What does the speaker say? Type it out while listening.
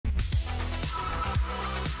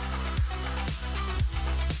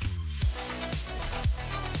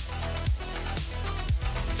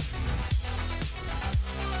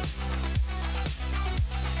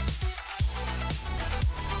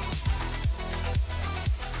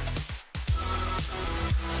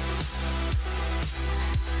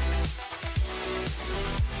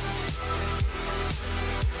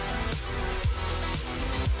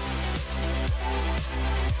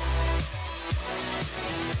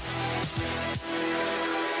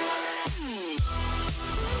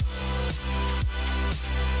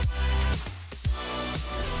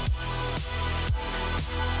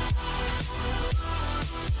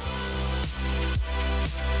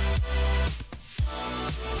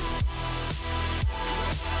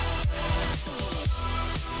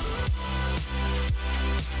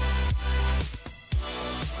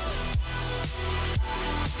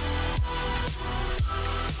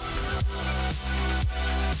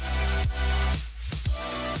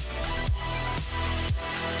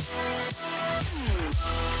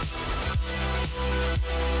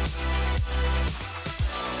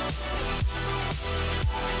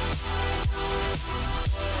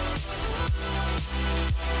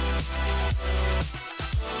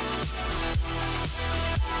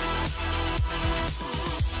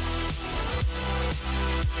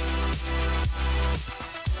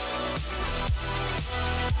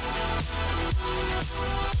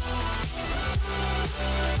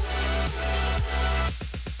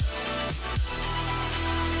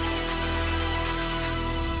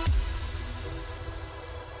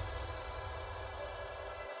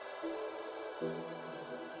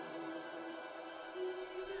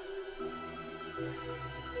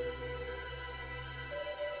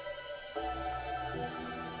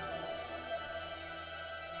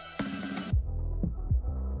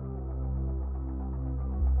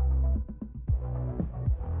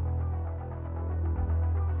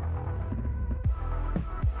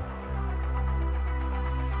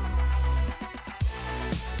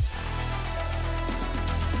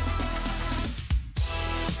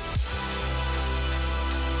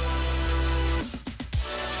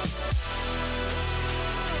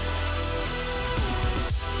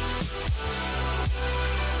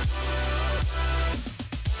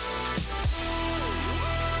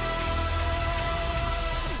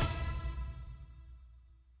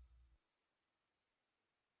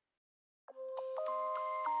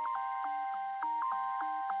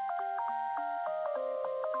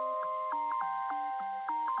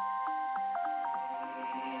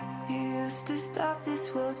You used to stop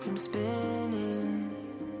this world from spinning.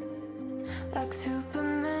 Like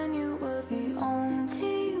Superman, you were the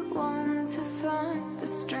only one to find the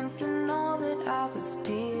strength in all that I was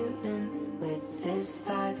dealing with this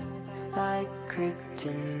life, like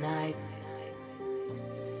kryptonite.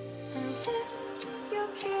 And if you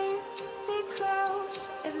keep me close,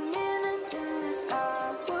 every minute in this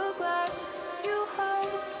hourglass you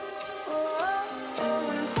hold. Oh, oh, oh,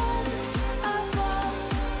 and then I fall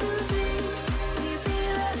to be, will you be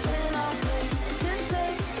there when I wait to say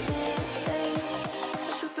anything?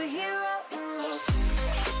 A superhero in your sleep.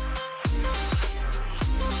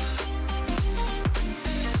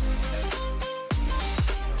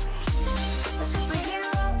 A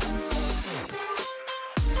superhero in your sleep.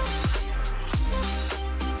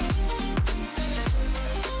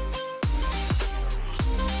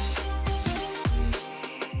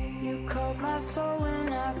 You called my soul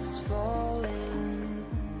when I was falling.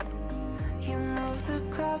 You moved the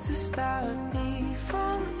clouds to stop me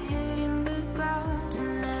from hitting the ground.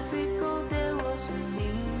 In every goal there was a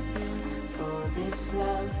meaning. For this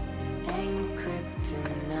love ain't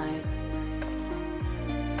kryptonite.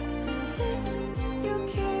 And if you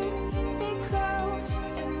keep me close,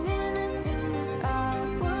 every minute in this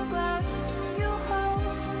hourglass you hold.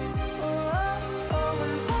 Oh, oh, oh,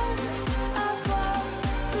 and then I fall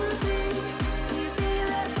to be, will you be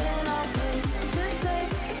there when I wait to say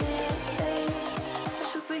anything? A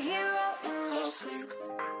superhero in your sleep.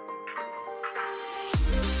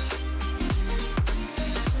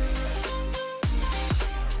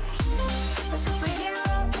 A superhero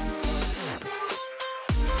in your sleep.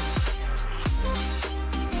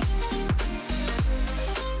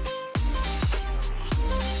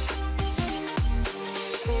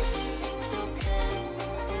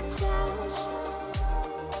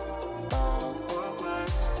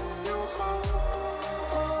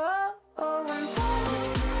 Oh, oh, and then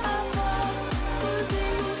I fall to be,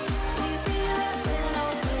 will you be there when I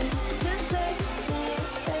wait to say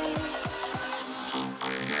anything?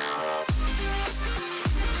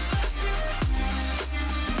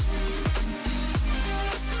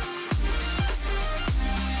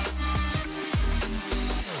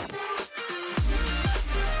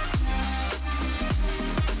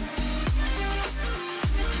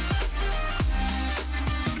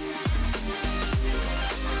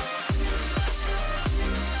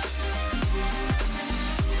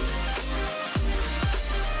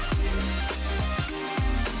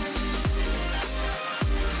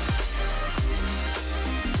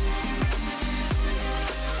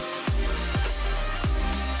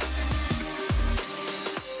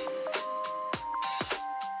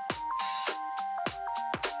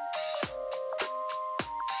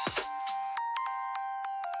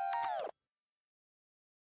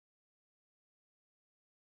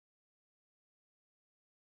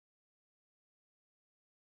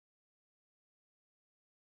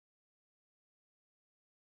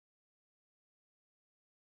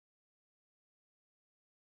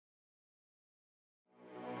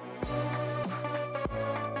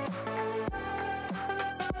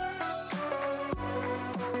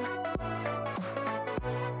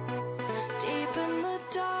 Deep in the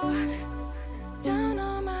dark, down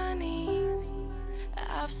on my knees,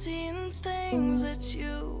 I've seen things that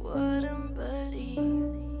you wouldn't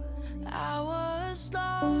believe. I was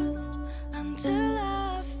lost until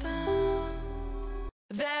I found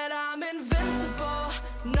that I'm invincible.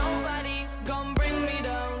 Nobody gon' bring me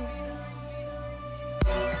down.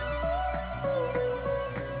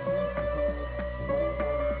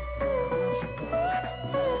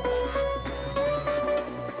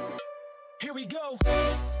 Here we go.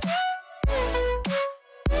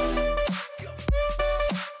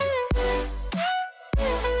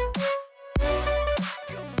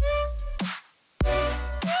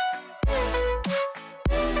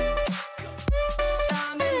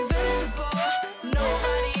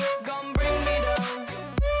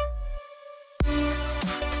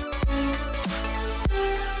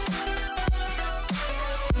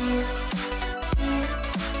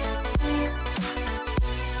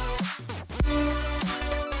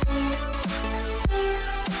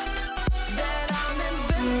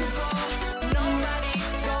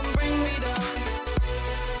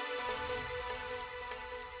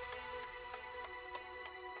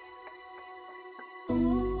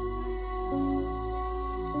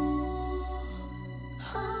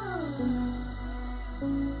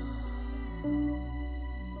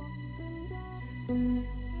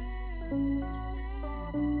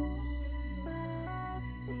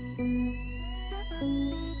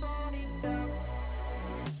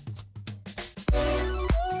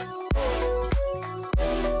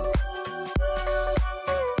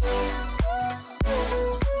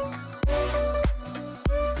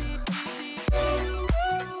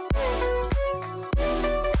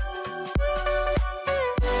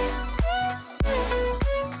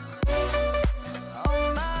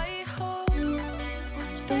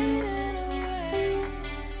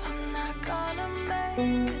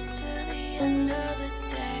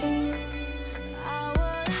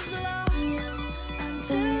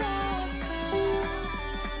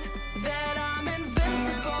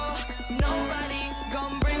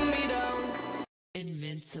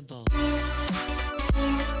 Invincible.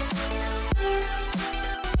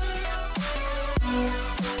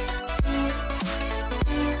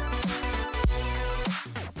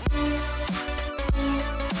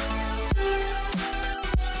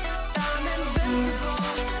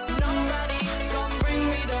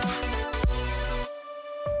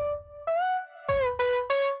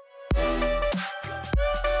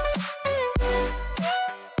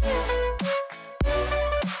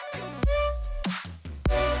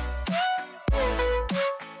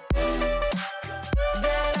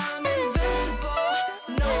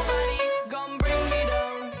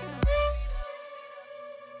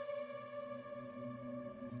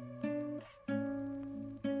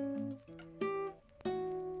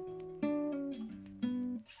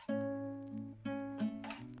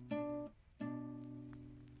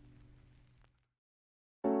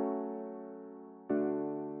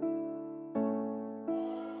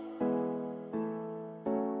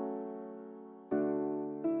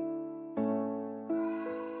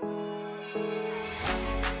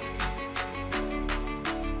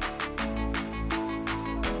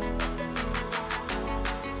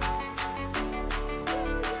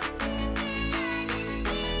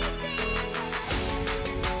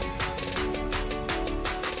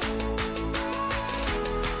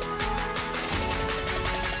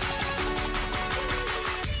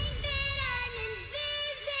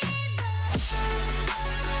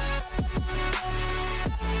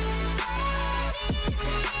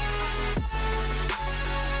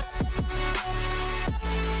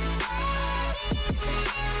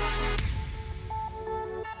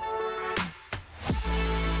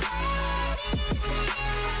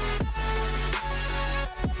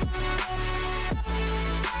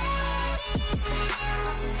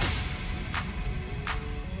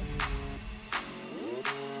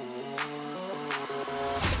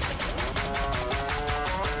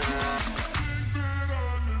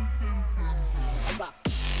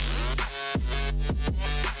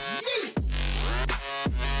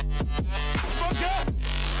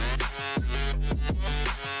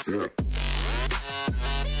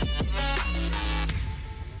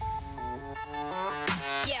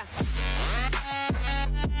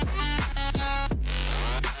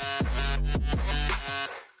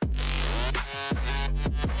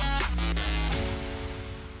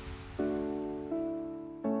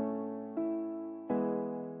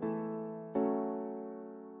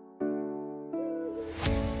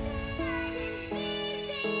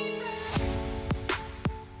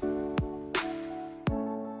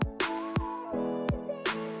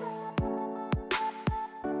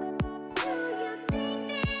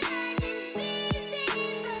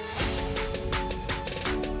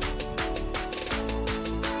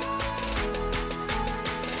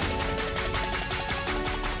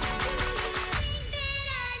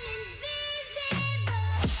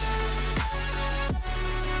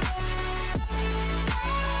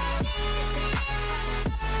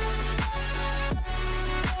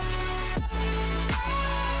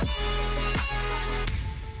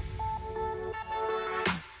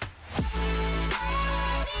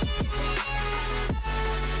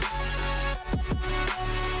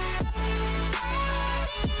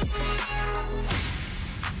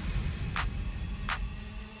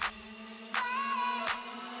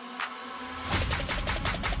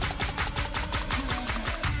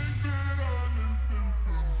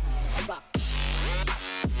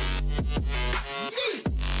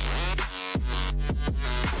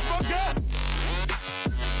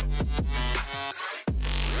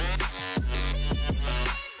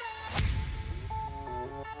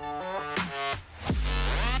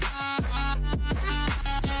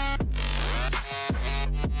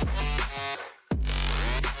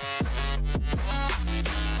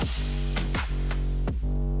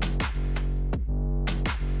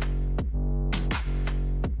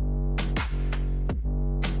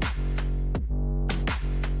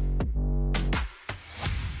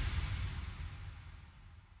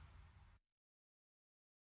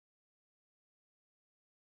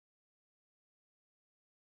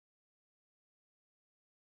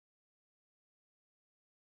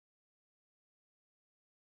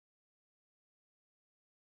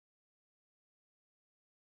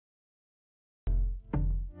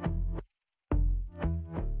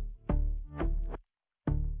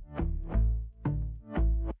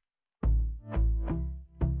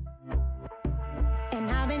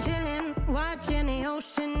 I've been chilling, watching the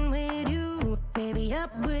ocean with you. Baby,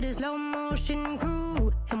 up with a slow motion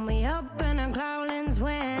crew. And we up in our cloudlands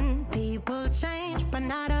when people change, but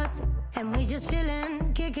not us. And we just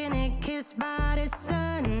chillin', kicking it, kissed by the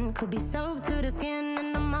sun. Could be soaked to the skin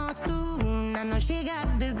in the monsoon. I know she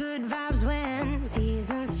got the good vibes when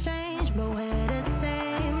seasons change, but we're the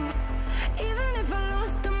same. Even if I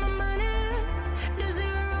lost all my money, the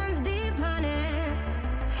zero runs deep, honey.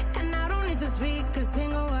 And I don't need to speak a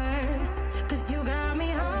single word, 'cause you got me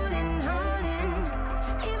holding, holding.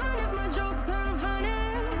 Even if my jokes aren't funny,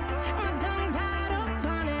 my tongue tied up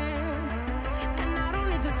on it. And I don't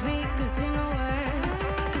need to speak a single word,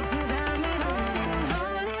 'cause you got me holding,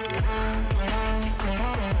 holding.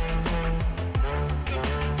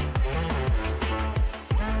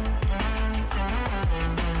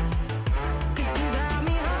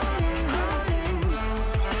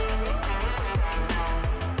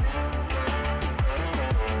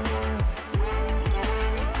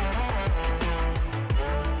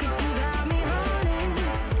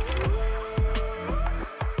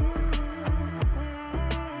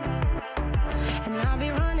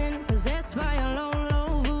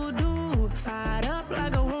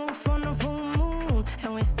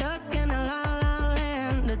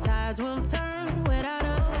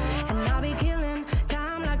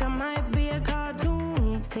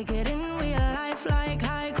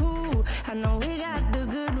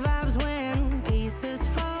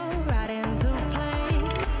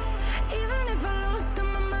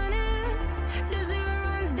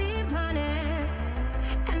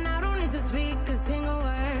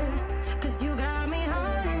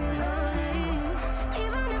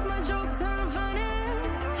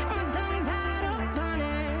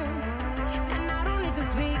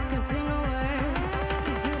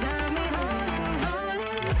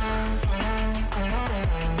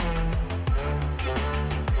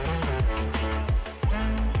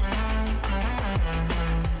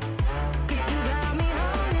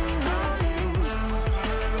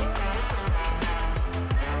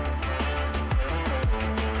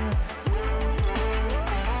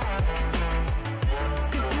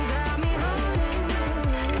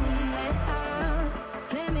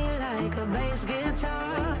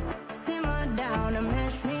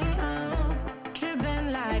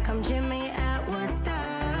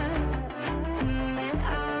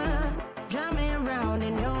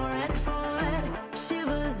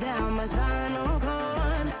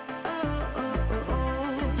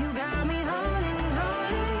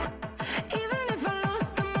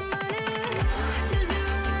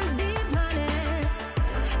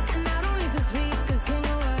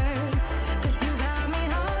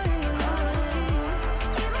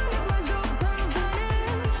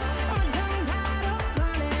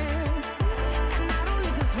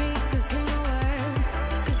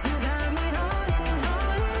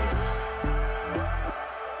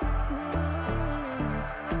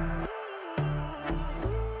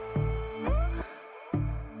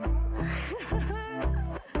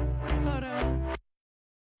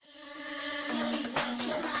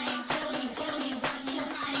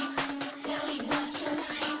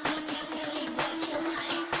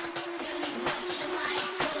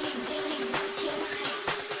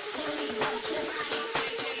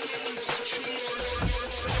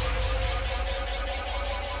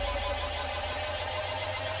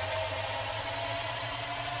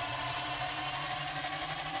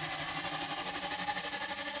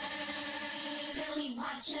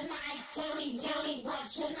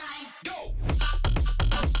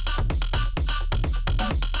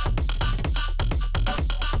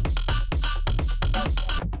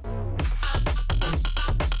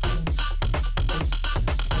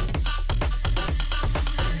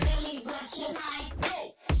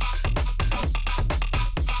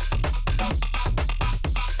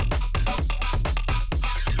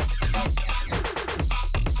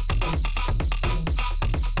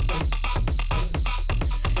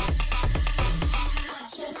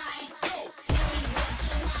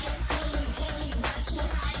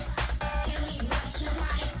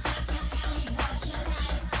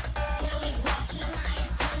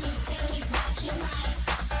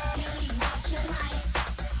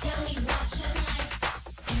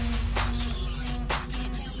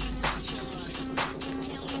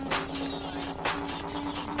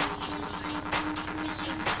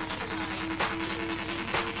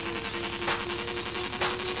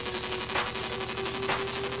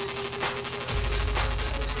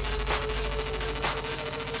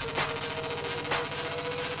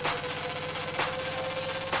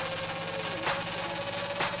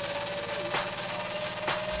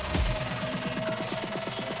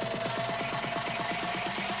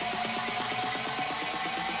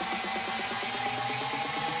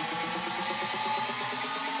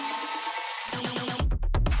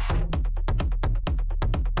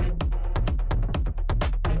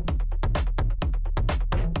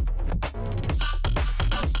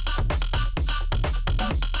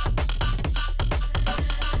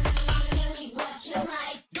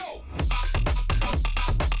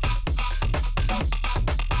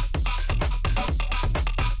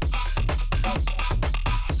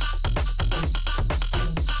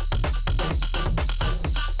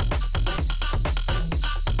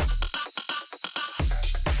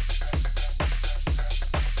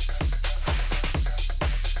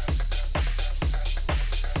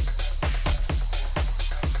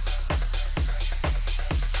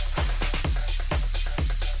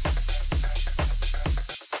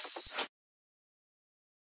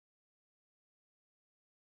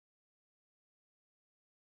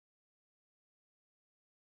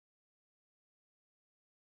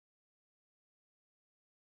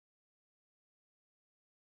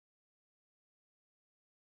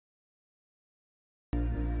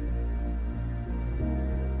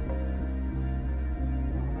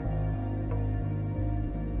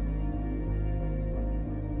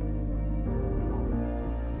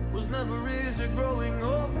 never easy growing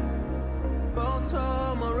up. About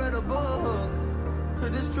time I read a book to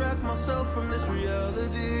distract myself from this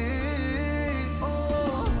reality.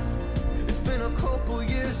 Oh, it's been a couple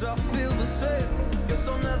years, I feel the same. Guess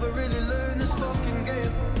I'll never really learn this fucking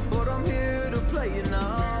game, but I'm here to play it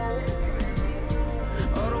now.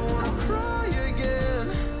 I don't wanna cry again,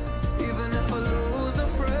 even if I lose a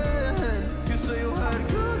friend. You say you had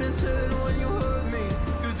good intent when you hurt me.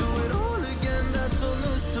 You do it all again, that's so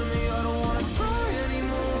loose to me. I don't wanna try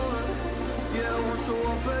anymore. Yeah, I won't show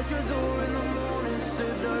up at your door in the morning.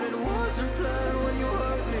 Said that it wasn't planned when you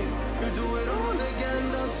hurt me. You do it all again,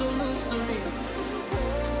 that's so loose to me.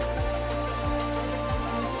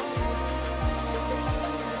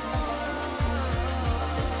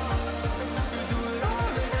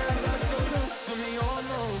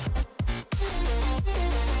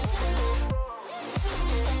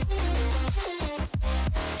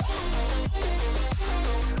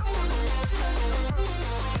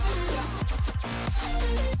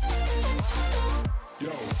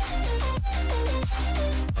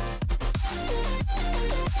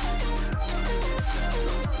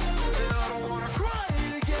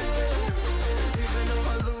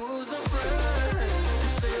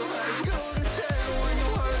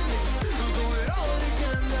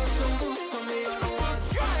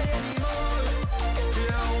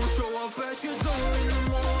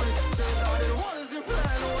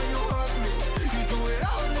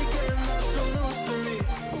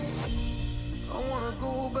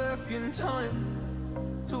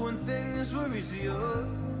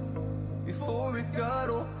 Before it got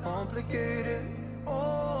all complicated.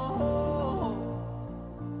 Oh,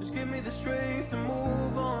 just give me the strength to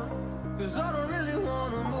move on, cause I don't really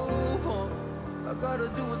wanna move on. I gotta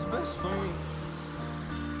do what's best for me.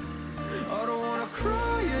 I don't wanna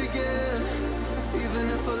cry again, even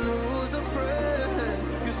if I lose a friend.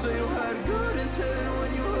 You say you had good intent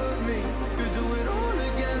when you hurt me. You do it all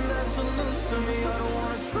again, that's so loose to me. I don't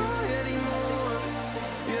wanna try anymore.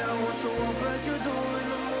 Yeah, I won't show up at your door in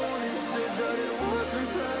the morning. Said that it wasn't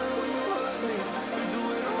planned when you hurt me. You do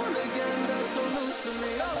it all again, that's so loose to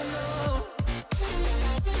me. I don't know.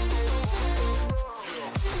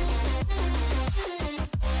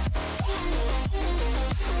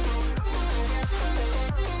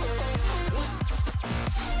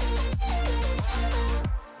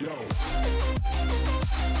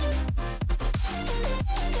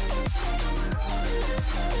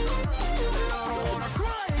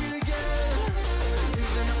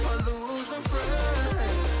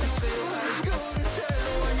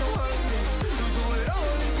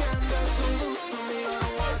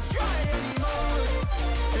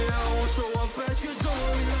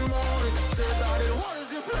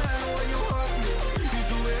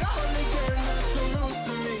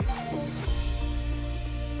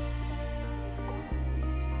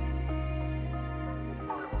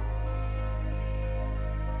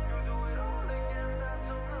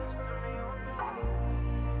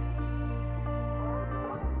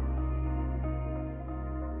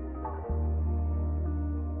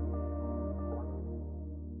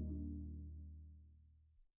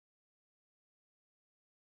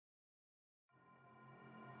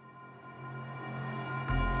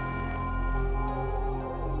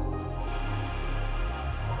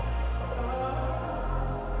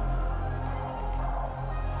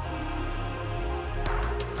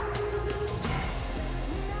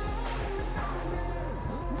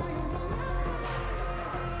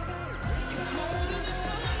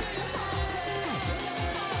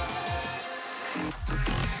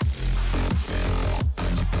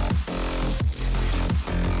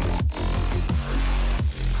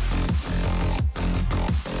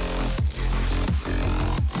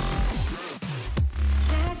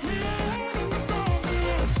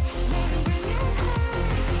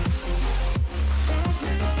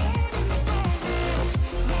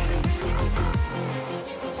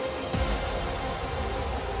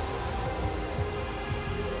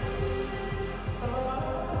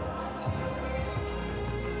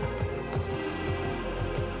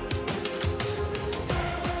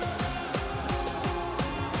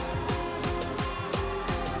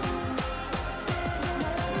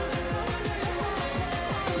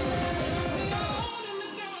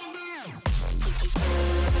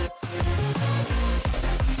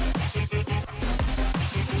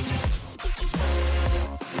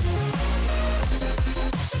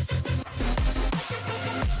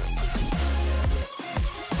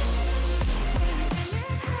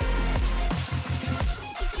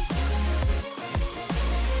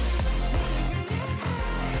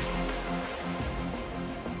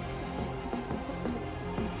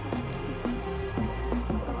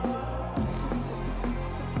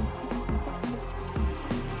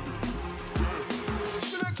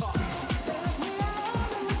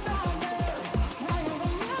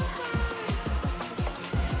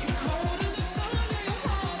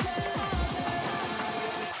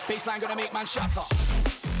 baseline gonna make man shut up.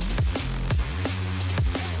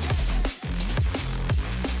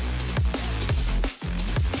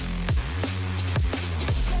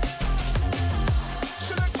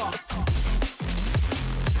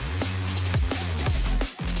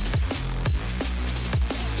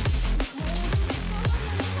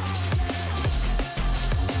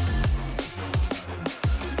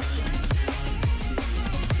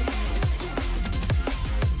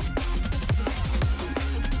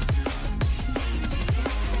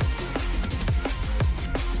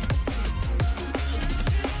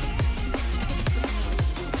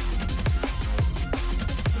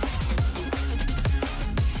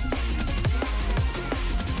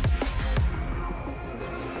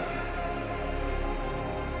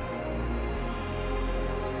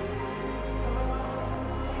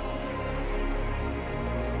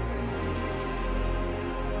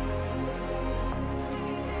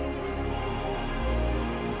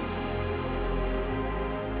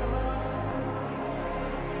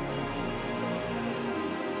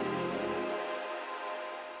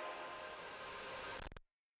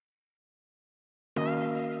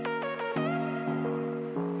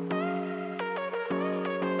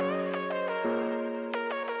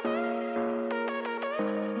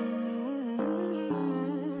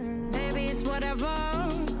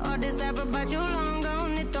 But you long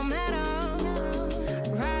gone, it don't matter.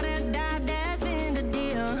 Ride or die, that's been the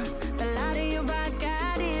deal. The light of your rock,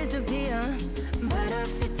 I disappear. But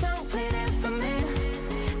if you don't play that for me,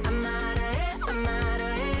 I'm out of it, I'm out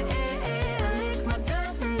of it. I lick my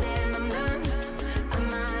gun and then I'm done.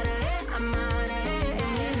 I'm out of it, I'm out of it. You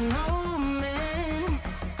need a moment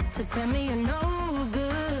to tell me you're no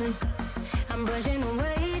good. I'm brushing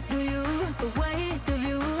away, do you, the weight of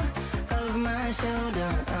you, of my shoulder.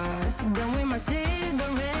 Done with my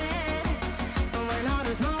cigarette, and when all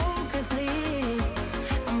the smoke is clear,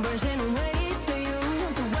 I'm brushing away to you,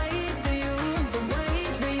 the weight to you, the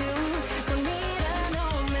weight to you. Don't need an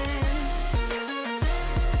old man.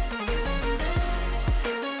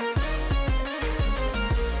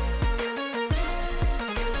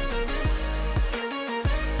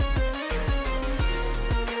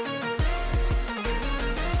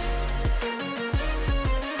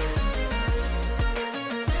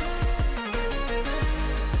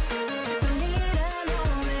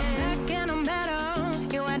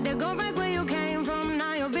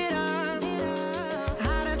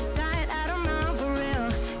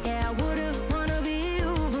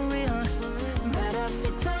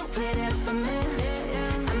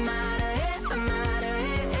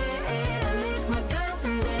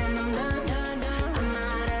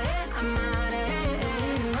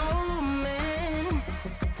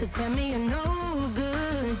 Tell me you're no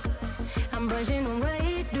good. I'm brushing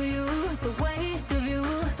away, do you, the weight of you,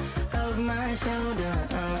 of my shoulder.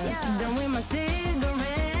 Done with my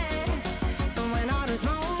cigarette, and when all the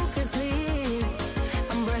smoke is clear,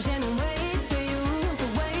 I'm brushing away to you, the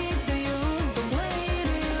weight to you, the weight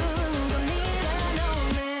of you. Don't need an old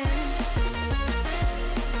man.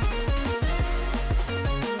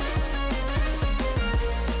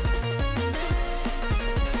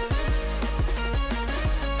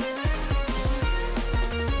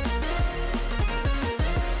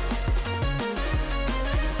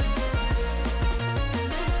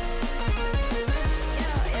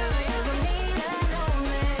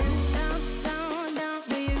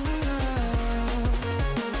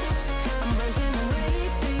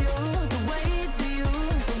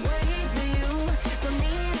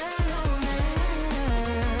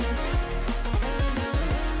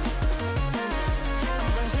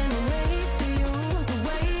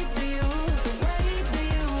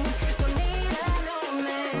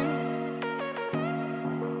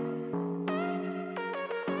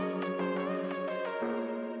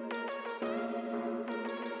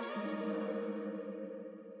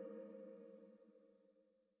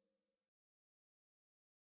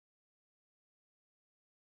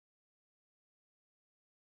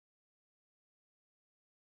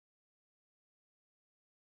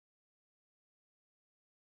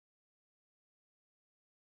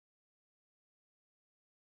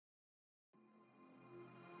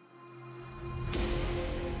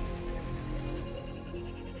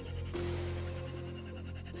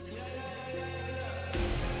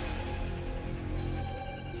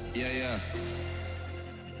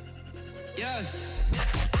 Yeah.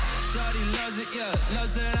 Shorty loves it,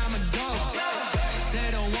 loves that I'm a dog. They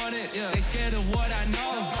don't want it, they scared of what I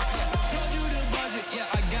know. Told you the budget,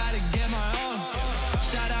 I gotta get my own.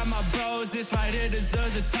 Shout out my bros, this right here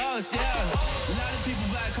deserves a toast, A lot of people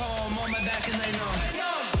back home on my back and they know.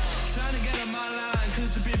 Trying to get on my line,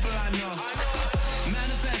 cause the people I know.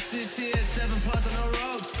 Manifested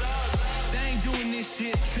this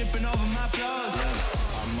shit, tripping over my flows.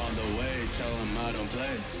 Yeah, I'm on the way, tell him I don't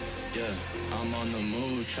play. Yeah, I'm on the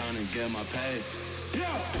move, trying to get my pay. Yeah,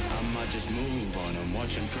 I might just move on and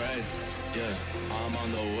watch and pray. Yeah, I'm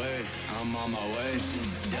on the way, I'm on my way.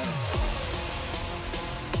 Yeah.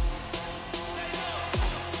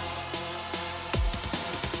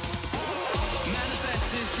 Manifest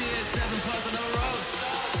this year, 7+ on the roads.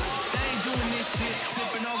 They ain't doing this shit,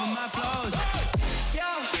 tripping over my flows.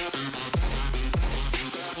 Yo.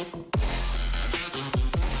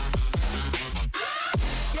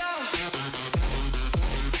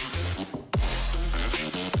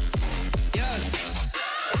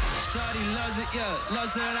 Yeah,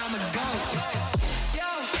 loves that I'm a goat. Yo.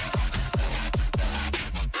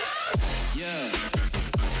 Yeah.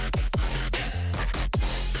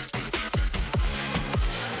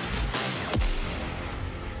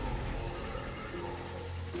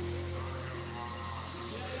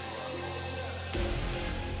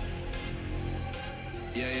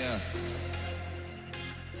 Yeah, yeah.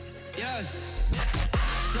 Yeah.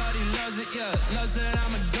 Shawty loves it, yeah, loves that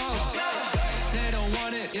I'm a goat. They don't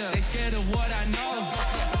want it, yeah, they scared of what I know.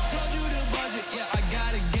 Told you the budget, yeah, I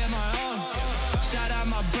gotta get my own. Shout out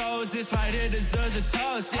my bros, this right here deserves a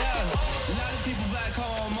toast, yeah. A lot of people back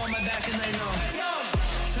home on my back and they know.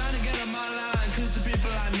 Trying to get on my line, cause the people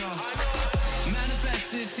I know.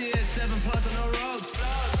 Manifest this year, 7+ on the ropes.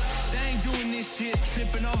 They ain't doing this shit,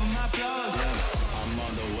 tripping over my flows. Yeah, I'm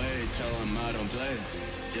on the way, tell them I don't play.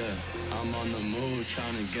 Yeah, I'm on the move,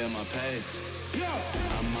 trying to get my pay.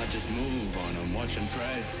 I might just move on and watch and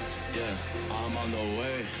pray. Yeah, I'm on the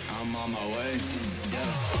way, I'm on my way.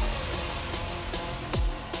 Yeah.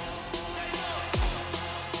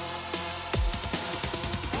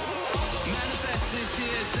 Manifest this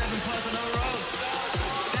year, 7+ on the ropes.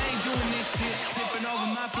 They ain't doing this shit, tripping over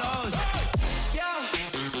my flows. Yeah.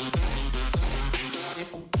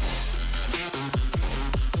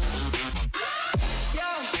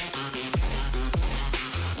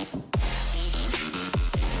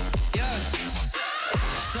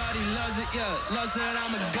 Yeah, loves that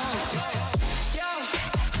I'm a goat. Yo.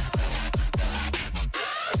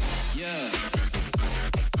 Yeah.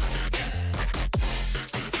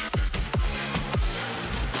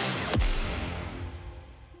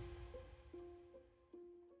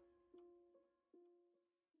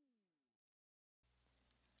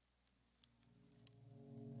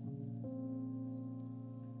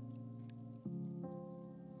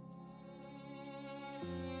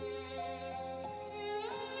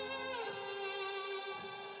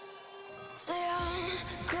 Say I'm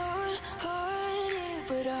good-hearted,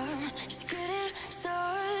 but I'm just getting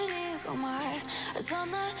started. Got my eyes on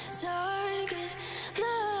the target.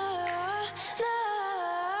 No, no.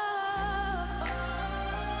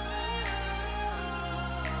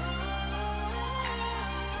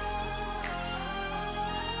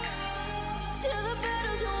 Till the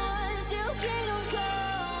battle's won, till kingdom come.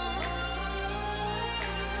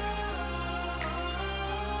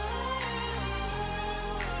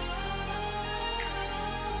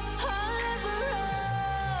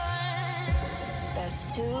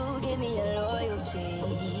 To give me your loyalty,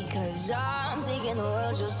 cause I'm taking the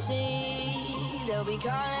world, you'll see. They'll be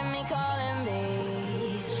calling me,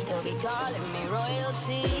 they'll be calling me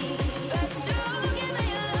royalty. Best to give me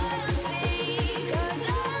your loyalty, cause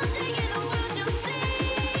I'm taking the world, you'll see.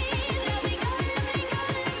 They'll be calling me,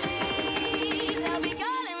 they'll be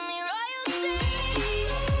calling me royalty.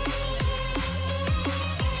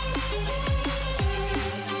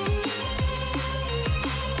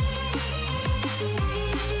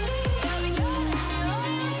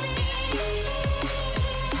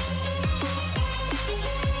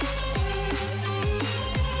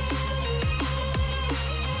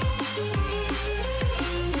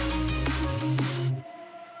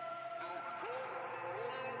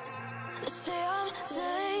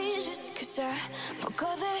 Broke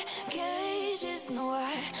all the cages, no, I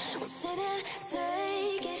will sit and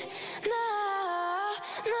take it. No,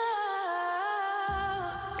 no.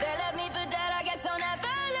 They left me for dead, I guess I'll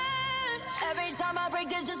never learn. Every time I break,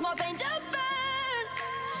 there's just more pain to burn.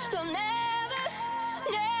 They'll never,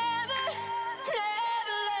 never,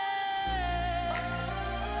 never learn.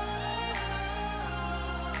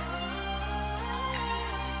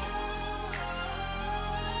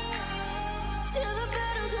 Till the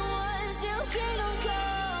battle's won, till kingdom come.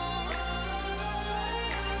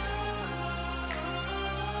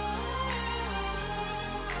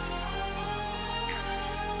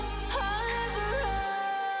 I'll never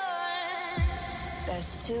run.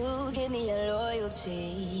 best to give me your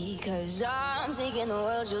loyalty, 'cause I'm taking the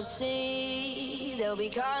world, you'll see. They'll be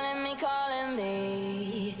calling me,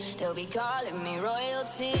 they'll be calling me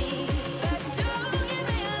royalty. Best to give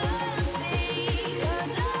me your loyalty,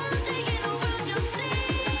 'cause I'm taking the world, you'll see.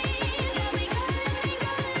 They'll be calling me,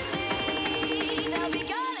 they'll be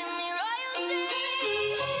calling me royalty.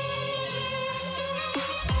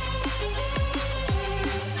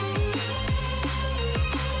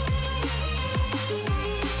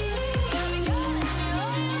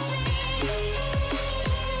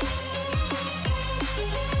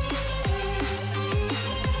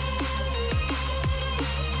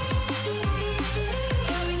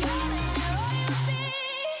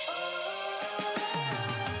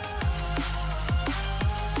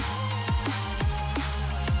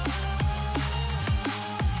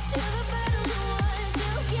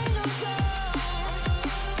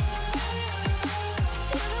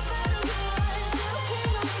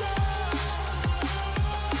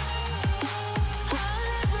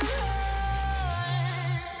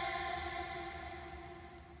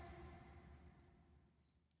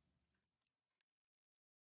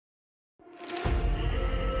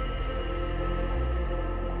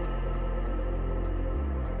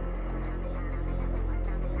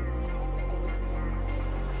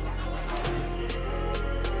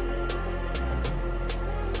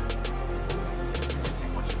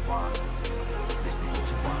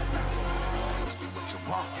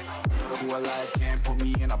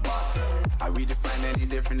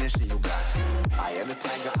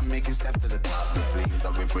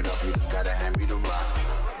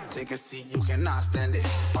 Take a seat, you cannot stand it.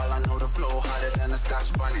 All I know, the flow harder than a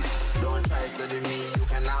Scotch bunny. Don't try studying me, you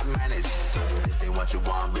cannot manage. This ain't what you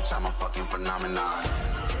want, bitch, I'm a fucking phenomenon.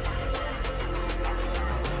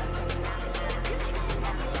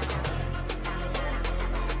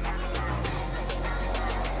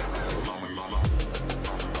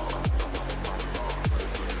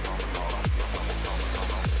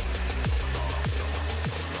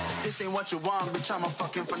 This ain't what you want, bitch, I'm a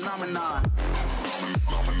fucking phenomenon.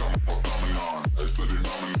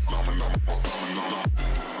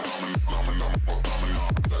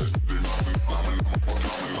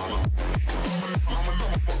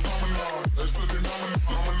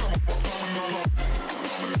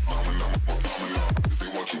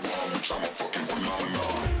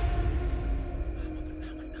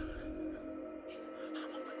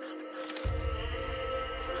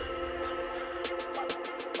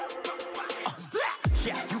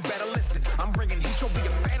 Yeah, you better listen. I'm bringing heat, you'll be a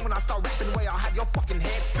fan when I start rapping. Way I'll have your fucking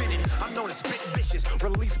head spinning. I'm known as spit vicious,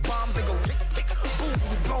 release bombs and go tick tick. Boom,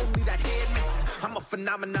 you blow me, that head missing. I'm a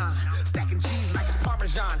phenomenon, stacking cheese like it's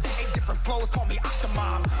Parmesan. 8 different flows, call me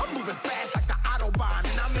Octomom. I'm moving fast like the Autobahn,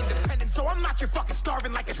 and I'm independent, so I'm not your fucking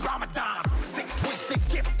starving like it's Ramadan. Sick, twisted,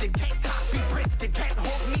 gifted, can't copy, printed, can't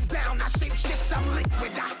hold me down. I shape shift, I'm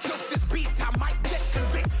liquid. I killed this beat, I might get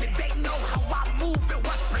convicted. They know how I move, it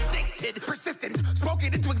was predicted. Persistent,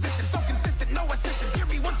 spoken into existence, so consistent, no assistance. Hear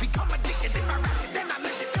me once, become addicted. If I rap it, then I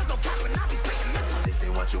live it. There's no cap when I be speaking. This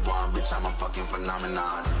ain't what you want, bitch, I'm a fucking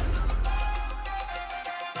phenomenon.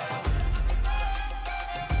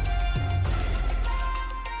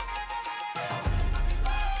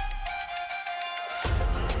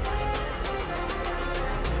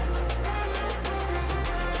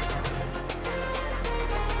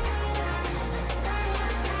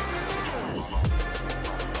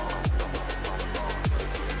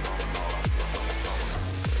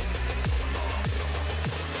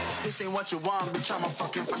 This ain't what you want, bitch, I'm a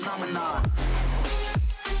fucking phenomenon.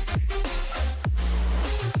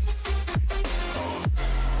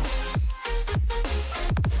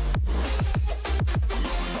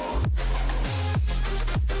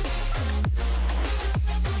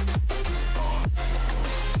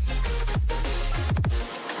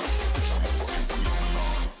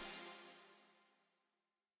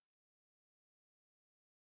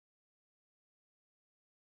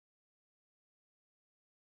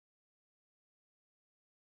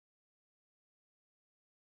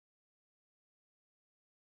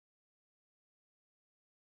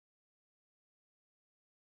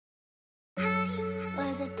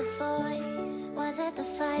 Was it the voice? Was it the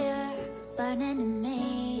fire burning in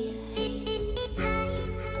me?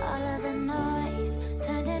 All of the noise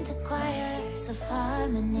turned into choirs of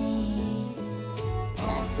harmony.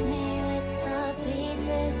 Left me with the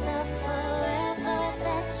pieces of forever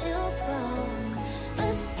that you broke.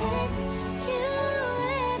 But since you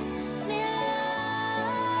left me alone,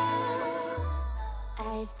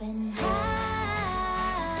 I've been high.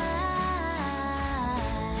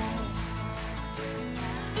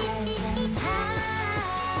 I've been high.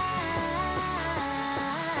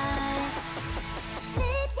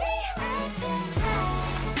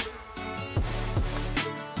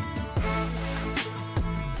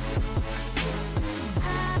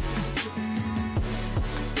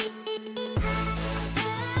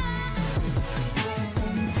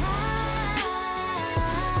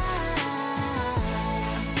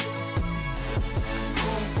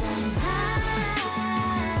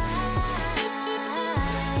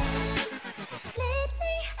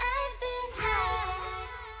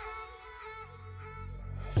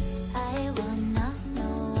 wanna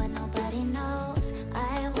know what nobody knows.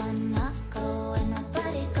 I wanna go where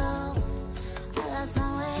nobody goes. I lost my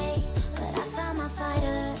way, but I found my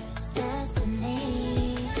fighter's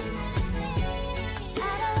destiny.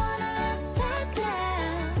 I don't wanna look back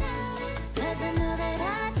now, 'cause I know that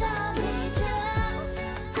I don't need your love.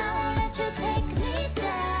 I won't let you take me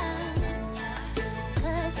down,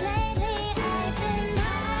 'cause lately I've been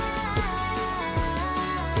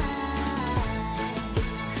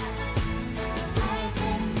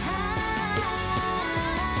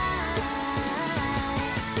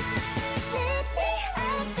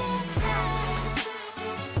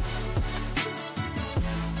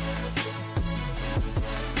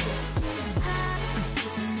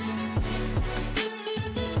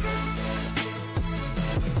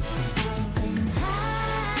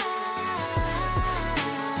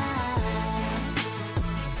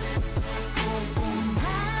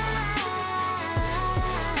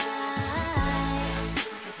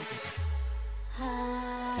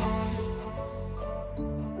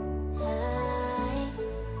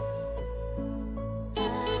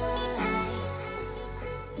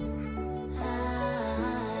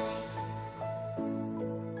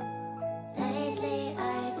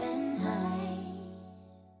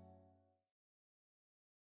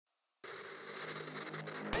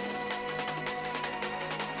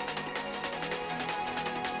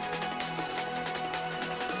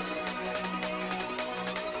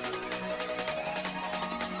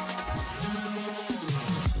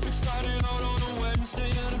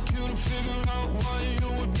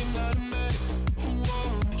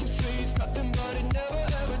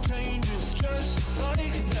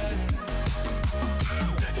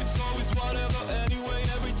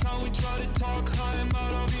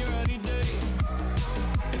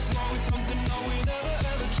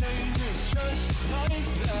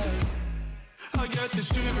get the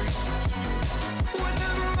shivers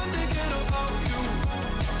whenever I'm thinking about you.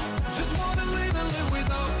 Just wanna leave and live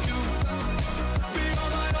without you, be on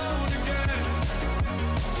my own again.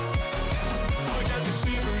 I get the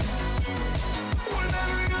shivers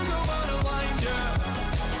whenever you go out of line,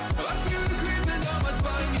 yeah. I feel it creeping down my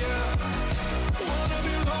spine, yeah. Wanna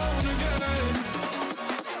be alone again.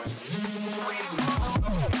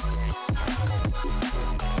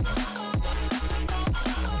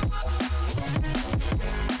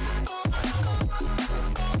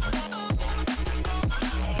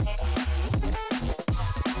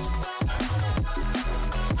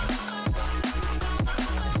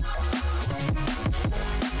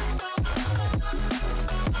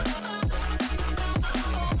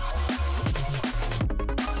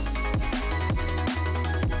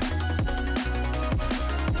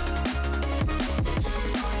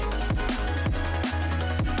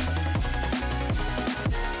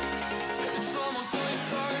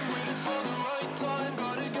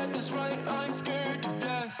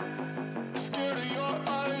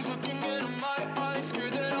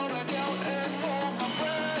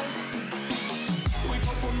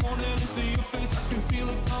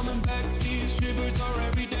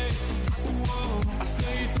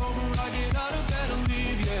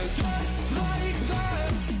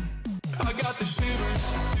 I got the shivers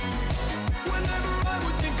whenever I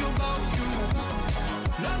would think about you.